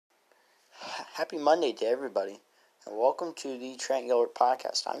Happy Monday to everybody, and welcome to the Trent Gilbert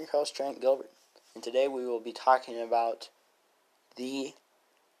Podcast. I'm your host, Trent Gilbert, and today we will be talking about the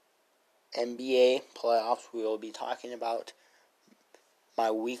NBA playoffs. We will be talking about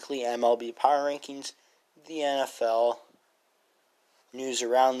my weekly MLB power rankings, the NFL, news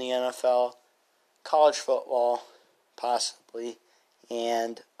around the NFL, college football, possibly,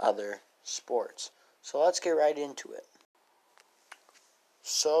 and other sports. So let's get right into it.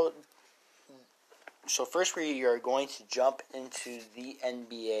 So first we are going to jump into the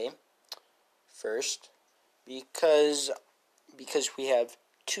NBA first because we have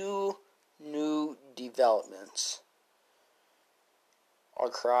two new developments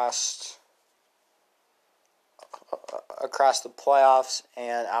across the playoffs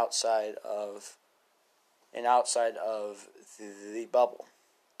and outside of the bubble.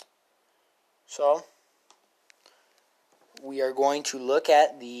 So we are going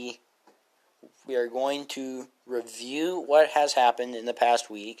to review what has happened in the past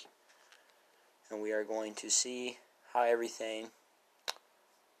week, and we are going to see how everything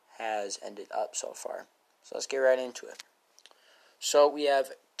has ended up so far. So let's get right into it. So we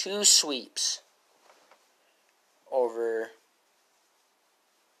have two sweeps over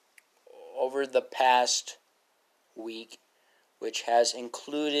the past week, which has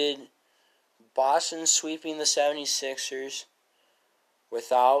included Boston sweeping the 76ers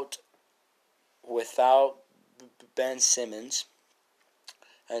without Ben Simmons.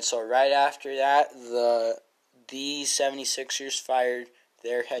 And so right after that, the 76ers fired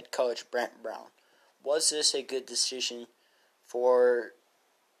their head coach, Brett Brown. Was this a good decision for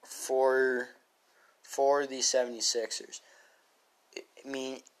the 76ers? I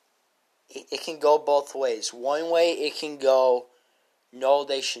mean, it can go both ways. One way, it can go, no,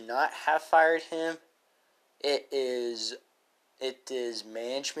 they should not have fired him. It is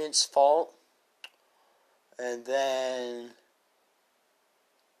management's fault. And then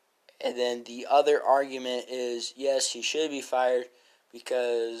the other argument is, yes, he should be fired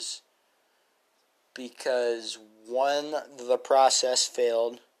because one, the process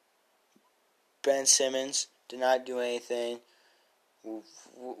failed. Ben Simmons did not do anything.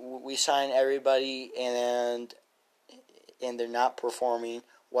 We signed everybody, and they're not performing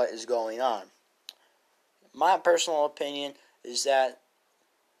what is going on. My personal opinion is that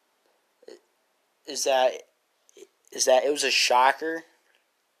it was a shocker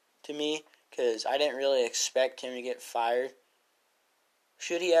to me, because I didn't really expect him to get fired.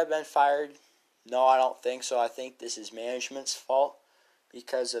 Should he have been fired? No, I don't think so. I think this is management's fault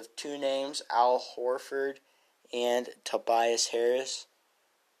because of two names, Al Horford and Tobias Harris.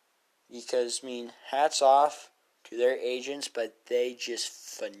 Because, hats off to their agents, but they just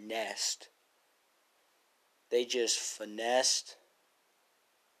finessed. They just finessed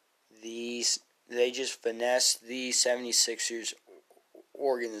the 76ers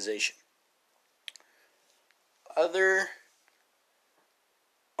organization. Other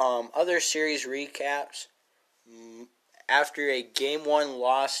series recaps. After a Game 1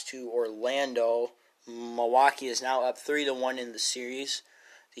 loss to Orlando, Milwaukee is now up 3-1 in the series.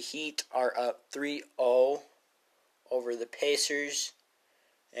 The Heat are up 3-0 over the Pacers,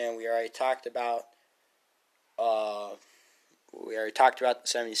 and we already talked about the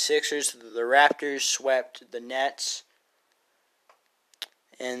 76ers. The Raptors swept the Nets.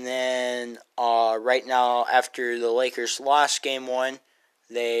 And then right now, after the Lakers lost Game 1,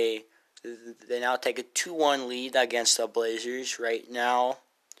 they now take a 2-1 lead against the Blazers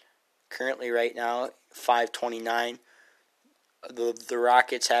currently 5:29. The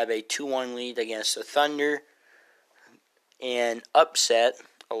Rockets have a 2-1 lead against the Thunder. And upset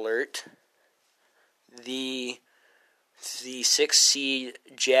alert, the 6th seed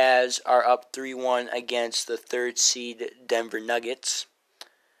Jazz are up 3-1 against the 3rd seed Denver Nuggets.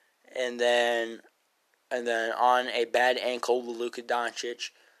 And then on a bad ankle, Luka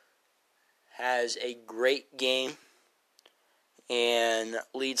Doncic has a great game and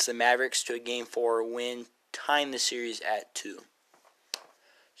leads the Mavericks to a Game 4 win, tying the series at 2.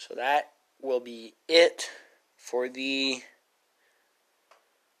 So that will be it for the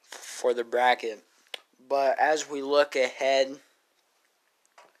bracket. But as we look ahead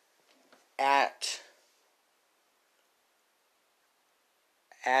at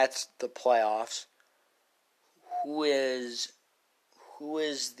the playoffs, who is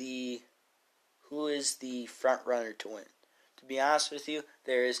the front runner to win? To be honest with you,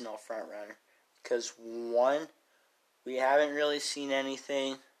 there is no front runner, because one, we haven't really seen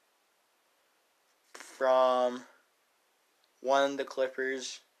anything from the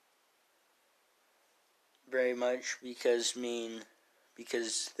Clippers very much, because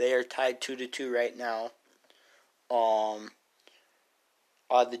because they are tied 2-2 right now.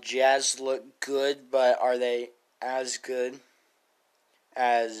 The Jazz look good, but are they as good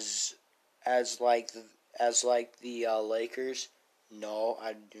as the Lakers? No,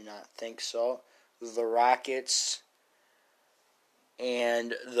 I do not think so. The Rockets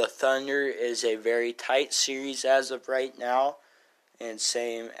and the Thunder is a very tight series as of right now, and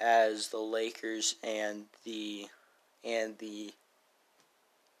same as the Lakers and the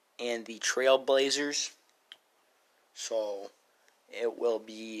Trailblazers. So it'll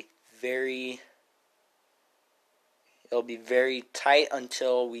be very tight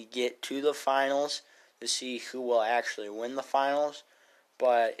until we get to the finals to see who will actually win the finals.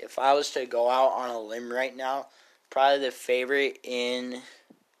 But if I was to go out on a limb right now, probably the favorite in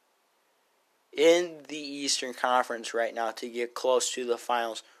the Eastern Conference right now to get close to the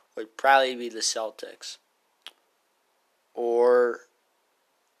finals would probably be the Celtics or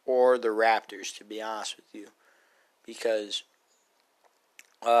the Raptors, to be honest with you, because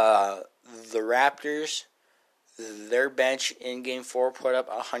the Raptors, their bench in Game 4 put up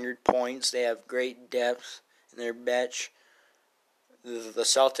 100 points. They have great depth in their bench. The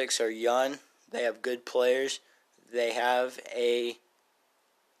Celtics are young. They have good players. They have a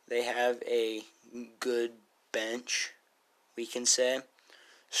good bench, we can say.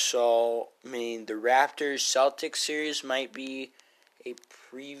 So, I mean, the Raptors-Celtics series might be a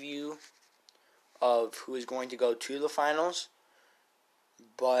preview of who is going to go to the finals.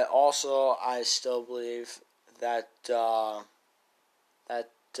 But also, I still believe that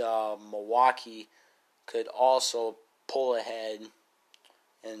Milwaukee could also pull ahead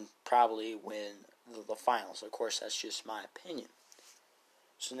and probably win the finals. Of course, that's just my opinion.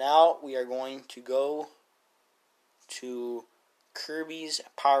 So now we are going to go to Kirby's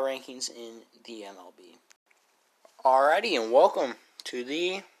Power Rankings in the MLB. Alrighty, and welcome to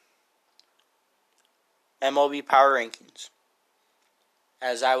the MLB Power Rankings,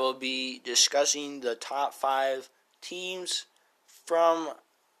 as I will be discussing the top 5 teams from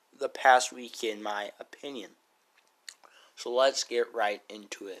the past week, in my opinion. So let's get right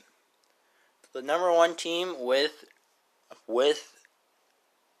into it. The number 1 team with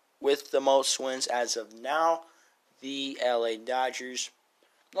the most wins as of now, the LA Dodgers.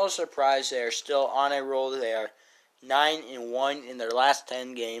 No surprise, they are still on a roll. They are 9-1 in their last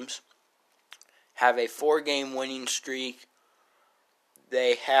 10 games. Have a 4-game winning streak.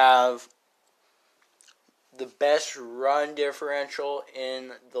 They have the best run differential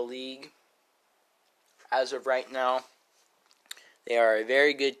in the league as of right now. They are a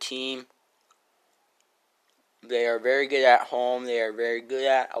very good team. They are very good at home. They are very good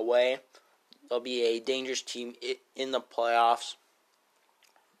at away. They'll be a dangerous team in the playoffs.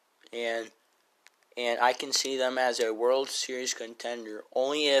 And I can see them as a World Series contender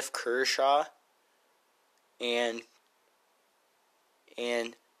only if Kershaw and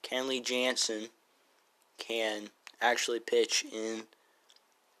Kenley Jansen can actually pitch in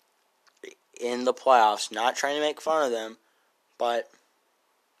the playoffs. Not trying to make fun of them, but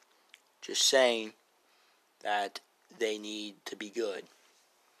just saying that they need to be good.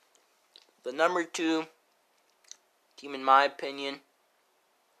 The number 2 team, in my opinion,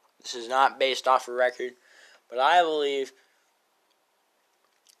 this is not based off a record, but I believe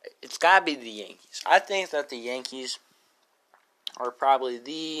it's got to be the Yankees. I think that the Yankees are probably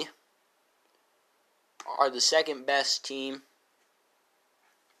the second best team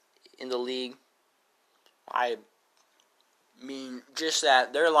in the league. I mean, just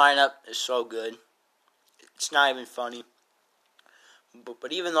that their lineup is so good. It's not even funny.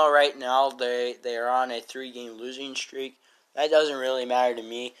 But even though right now they are on a 3-game losing streak, that doesn't really matter to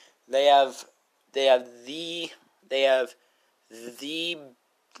me. They have the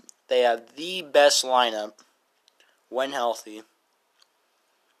best lineup when healthy,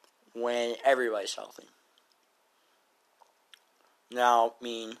 when everybody's healthy. Now, I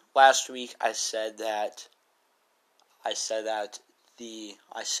mean, last week I said that the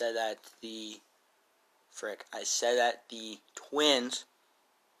Twins,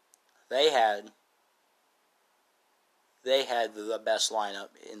 they had the best lineup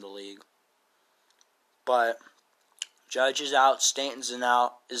in the league. But Judge is out, Stanton's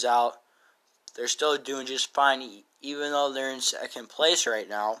is out. They're still doing just fine, even though they're in second place right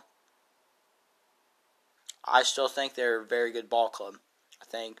now. I still think they're a very good ball club. I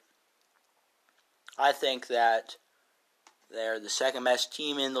think that they're the second best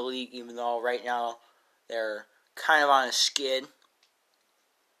team in the league, even though right now they're kind of on a skid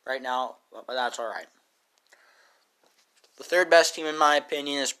right now, but that's alright. The third best team, in my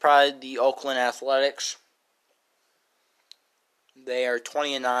opinion, is probably the Oakland Athletics. They are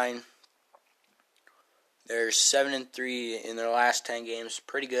 20-9. They're 7-3 in their last 10 games.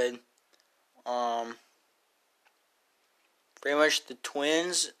 Pretty good. Pretty much the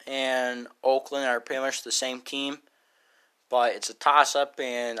Twins and Oakland are pretty much the same team, but it's a toss-up,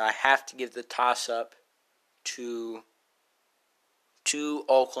 and I have to give the toss-up to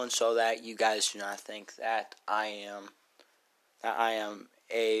Oakland so that you guys do not think that I am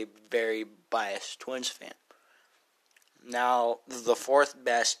a very biased Twins fan. Now, the fourth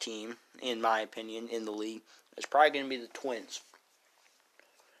best team, in my opinion, in the league is probably going to be the Twins.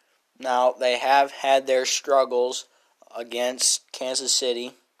 Now, they have had their struggles against Kansas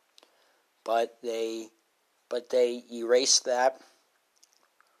City, but they erased that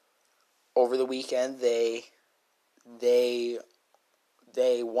over the weekend. They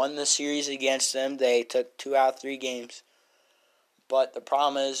won the series against them. They took 2 out of 3 games. But the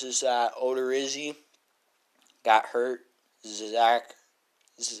problem is that Odorizzi got hurt. Zach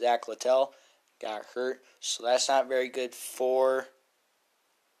Littell got hurt. So that's not very good for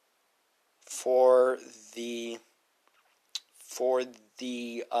the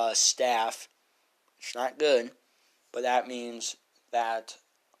staff. It's not good. But that means that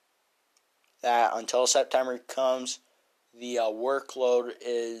until September comes, the workload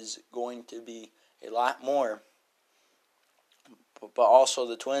is going to be a lot more. But also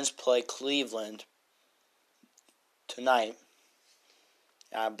the Twins play Cleveland tonight.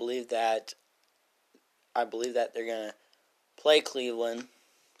 I believe that they're going to play Cleveland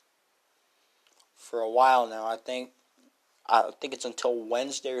for a while now. I think it's until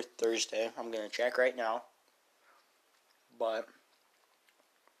Wednesday or Thursday. I'm going to check right now. But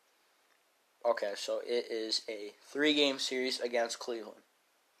okay, so it is a 3-game series against Cleveland.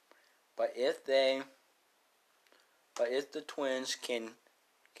 But if the Twins can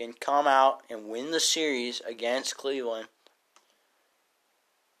come out and win the series against Cleveland,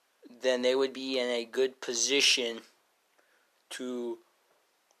 then they would be in a good position to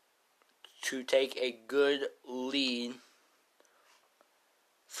take a good lead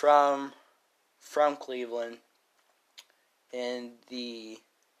from Cleveland in the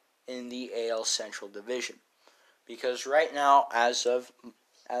AL Central Division. Because right now, as of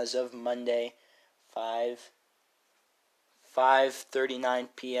Monday, 5:39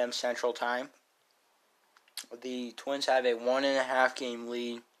 p.m. Central Time, the Twins have a 1.5 game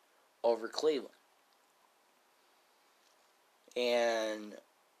lead over Cleveland. And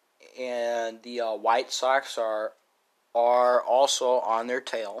the White Sox are also on their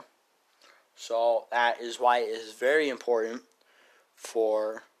tail. So that is why it is very important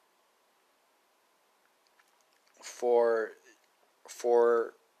for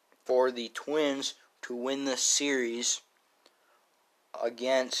the Twins to win the series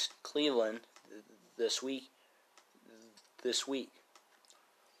against Cleveland this week.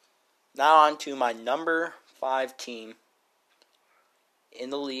 Now on to my number 5 team in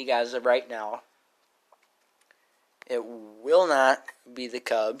the league as of right now. It will not be the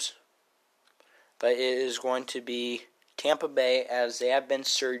Cubs, but it is going to be Tampa Bay, as they have been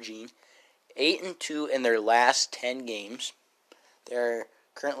surging. 8-2 in their last 10 games. They're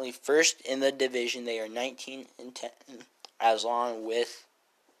currently first in the division. They are 19-10, as long with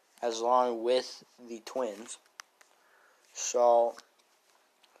the Twins. So,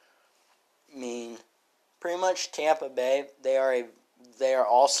 I mean, pretty much Tampa Bay. They are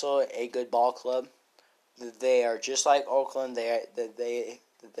also a good ball club. They are just like Oakland.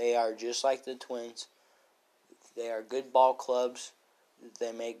 They are just like the Twins. They are good ball clubs.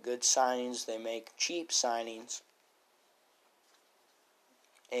 They make good signings. They make cheap signings.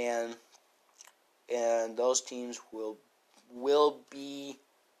 And those teams will be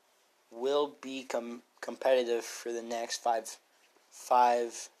competitive for the next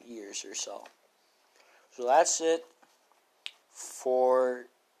five years or so. So that's it for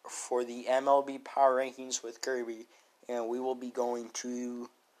the MLB Power Rankings with Kirby, and we will be going to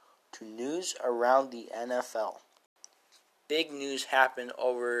news around the NFL. Big news happened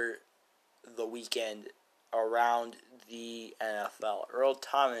over the weekend around the NFL. Earl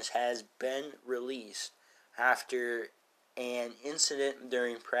Thomas has been released after an incident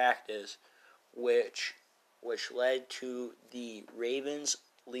during practice, which led to the Ravens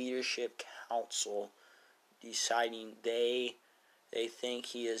Leadership Council deciding they think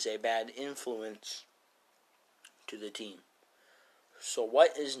he is a bad influence to the team. So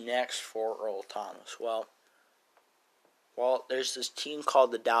what is next for Earl Thomas? Well, there's this team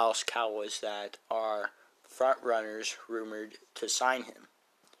called the Dallas Cowboys that are front runners rumored to sign him.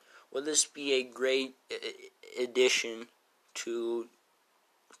 Will this be a great addition to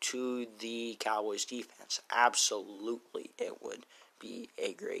to the Cowboys defense. Absolutely, it would be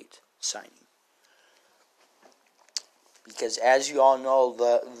a great signing. Because as you all know,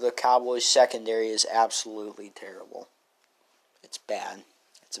 the Cowboys secondary is absolutely terrible. It's bad.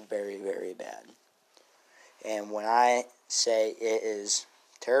 It's very, very bad. And when I say it is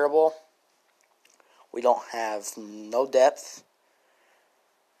terrible, we don't have no depth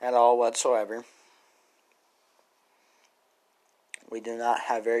at all whatsoever. We do not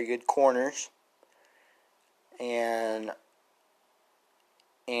have very good corners. And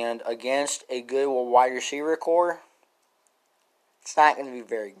against a good wide receiver core, it's not going to be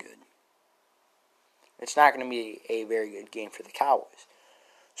very good. It's not going to be a very good game for the Cowboys.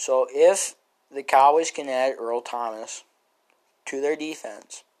 So if the Cowboys can add Earl Thomas to their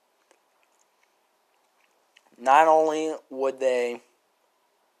defense, not only would they,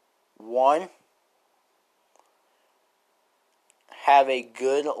 one, have a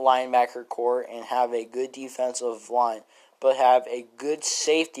good linebacker core and have a good defensive line, but have a good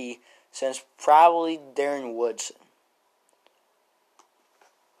safety since probably Darren Woodson.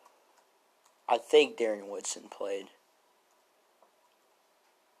 I think Darren Woodson played.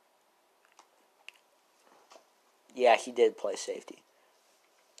 Yeah, he did play safety.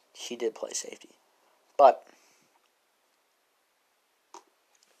 But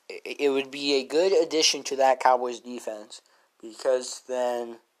it would be a good addition to that Cowboys defense because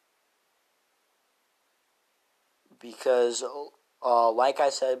like I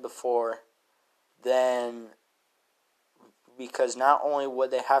said before, because not only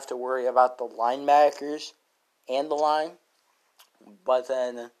would they have to worry about the linebackers and the line, but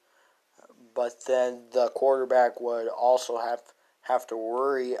then the quarterback would also have to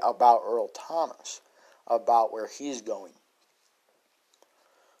worry about Earl Thomas, about where he's going.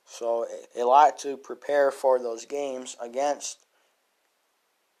 So a lot to prepare for those games against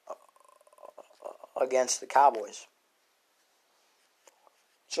the Cowboys.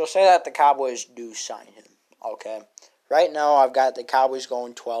 So say that the Cowboys do sign him, okay? Right now I've got the Cowboys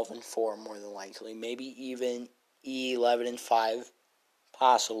going 12-4 more than likely, maybe even 11-5,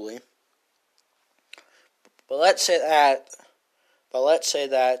 possibly. But let's say that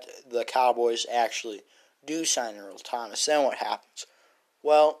the Cowboys actually do sign Earl Thomas. Then what happens?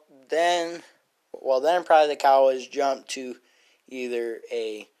 Well, then probably the Cowboys jump to either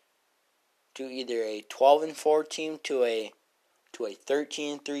a 12-4 team to a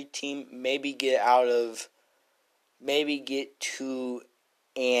 13-3 team. Maybe get to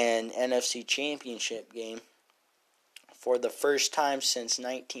an NFC Championship game for the first time since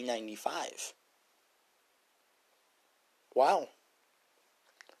 1995. Wow.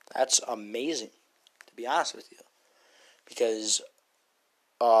 That's amazing, to be honest with you. Because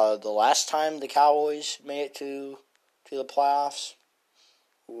the last time the Cowboys made it to the playoffs,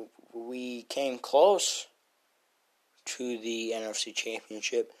 we came close to the NFC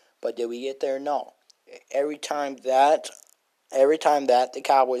Championship, but did we get there? No. Every time that the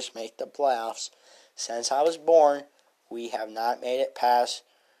Cowboys make the playoffs, since I was born, we have not made it past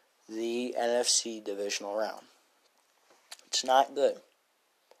the NFC divisional round. It's not good.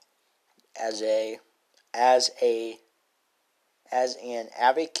 As an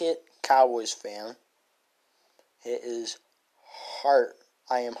advocate Cowboys fan,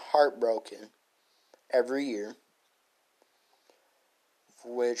 I am heartbroken every year,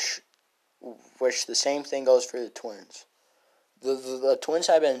 which the same thing goes for the Twins. The Twins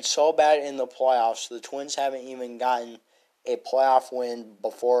have been so bad in the playoffs, the Twins haven't even gotten a playoff win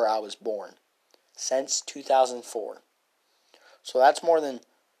before I was born, since 2004. So that's more than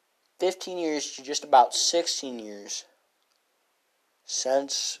 15 years to just about 16 years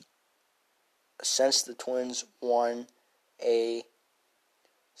since the Twins won a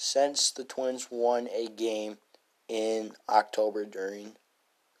game in October during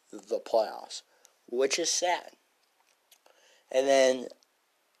the playoffs, which is sad. And then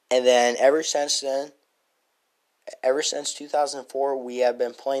ever since 2004, we have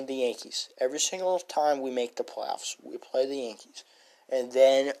been playing the Yankees. Every single time we make the playoffs, we play the Yankees. And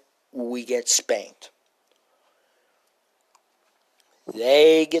then we get spanked.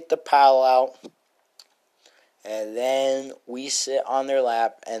 They get the paddle out, and then we sit on their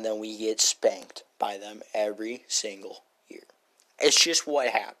lap, and then we get spanked by them every single year. It's just what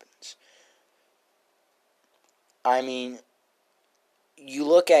happens. I mean, you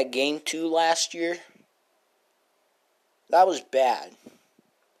look at Game 2 last year, that was bad.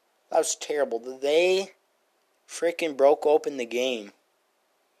 That was terrible. They freaking broke open the game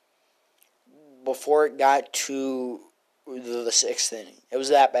before it got to the sixth inning. It was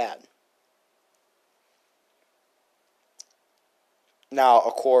that bad. Now,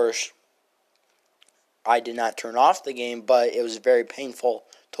 of course, I did not turn off the game, but it was very painful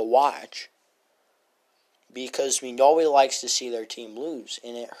to watch because nobody likes to see their team lose,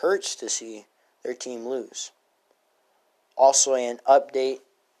 and it hurts to see their team lose. Also, an update,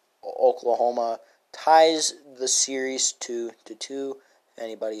 Oklahoma ties the series 2-2, if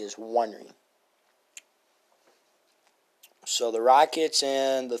anybody is wondering. So the Rockets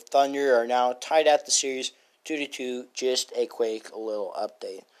and the Thunder are now tied at the series 2-2. Just a quick little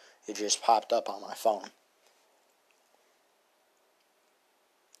update. It just popped up on my phone.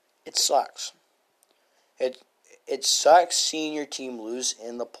 It sucks. It sucks seeing your team lose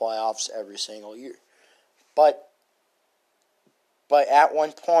in the playoffs every single year. But at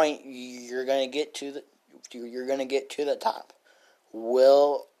one point you're gonna get to the top.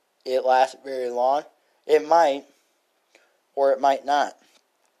 Will it last very long? It might, or it might not.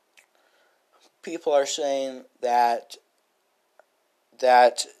 People are saying that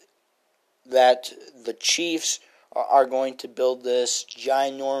the Chiefs are going to build this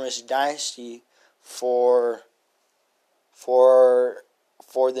ginormous dynasty for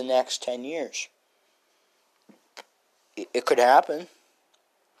the next 10 years. It could happen.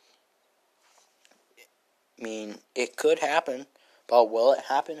 I mean, it could happen, but will it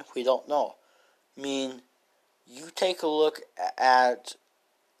happen? We don't know. I mean, you take a look at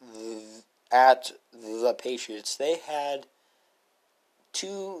the Patriots. They had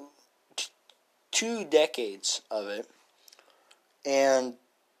two decades of it, and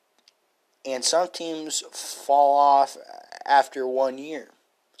some teams fall off after 1 year.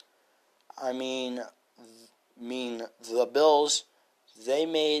 I mean the Bills, they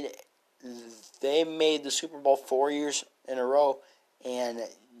made the Super Bowl 4 years in a row and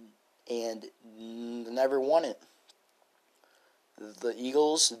never won it. The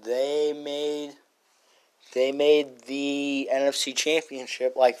Eagles, they made the NFC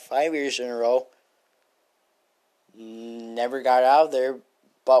Championship like 5 years in a row. Never got out of there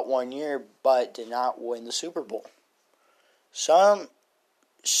but 1 year, but did not win the Super Bowl. Some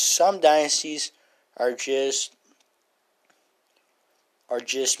dynasties are just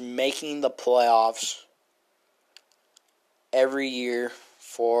making the playoffs every year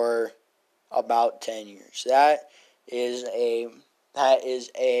for about 10 years. That is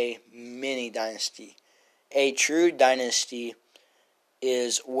a mini dynasty. A true dynasty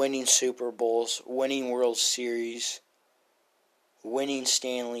is winning Super Bowls, winning World Series, winning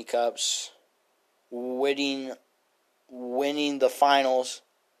Stanley Cups, winning the finals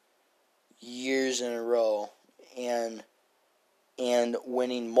years in a row, and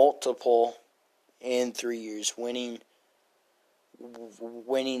winning multiple in 3 years, winning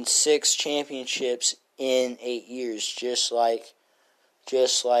 6 championships in 8 years, just like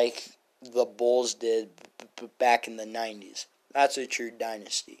the Bulls did back in the 90s. That's a true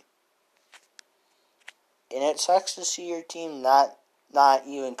dynasty. And it sucks to see your team not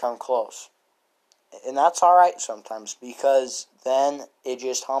even come close. And that's alright sometimes, because then it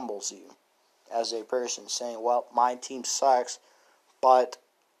just humbles you as a person, saying, well, my team sucks, but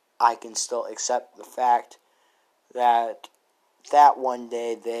I can still accept the fact that one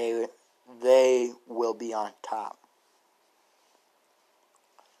day they will be on top.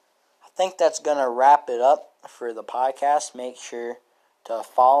 I think that's going to wrap it up for the podcast. Make sure to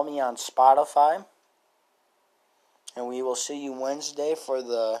follow me on Spotify. And we will see you Wednesday for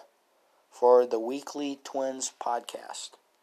the Weekly Twins podcast.